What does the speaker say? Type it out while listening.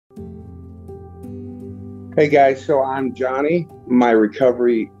Hey guys, so I'm Johnny. My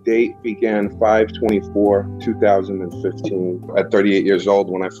recovery date began 5/24/2015. At 38 years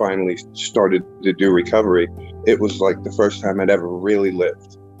old, when I finally started to do recovery, it was like the first time I'd ever really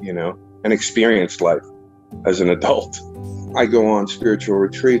lived, and experienced life as an adult. I go on spiritual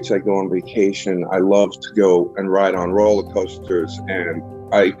retreats, I go on vacation. I love to go and ride on roller coasters. And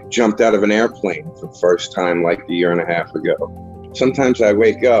I jumped out of an airplane for the first time like a year and a half ago. Sometimes I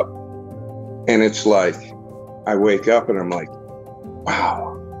wake up and it's like, I wake up and I'm like,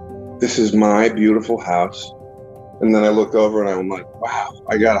 wow, this is my beautiful house. And then I look over and I'm like, wow,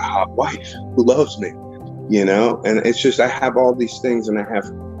 I got a hot wife who loves me, And it's just, I have all these things and I have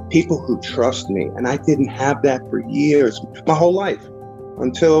people who trust me. And I didn't have that for years, my whole life,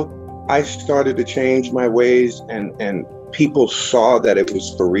 until I started to change my ways and people saw that it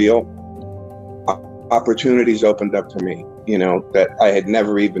was for real. Opportunities opened up to me, that I had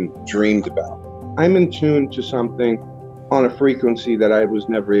never even dreamed about. I'm in tune to something on a frequency that I was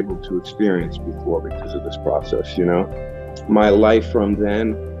never able to experience before because of this process, My life from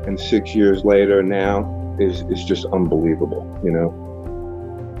then and 6 years later now is just unbelievable,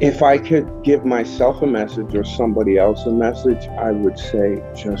 If I could give myself a message or somebody else a message, I would say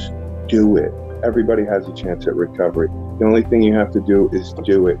just do it. Everybody has a chance at recovery. The only thing you have to do is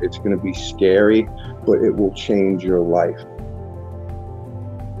do it. It's going to be scary, but it will change your life.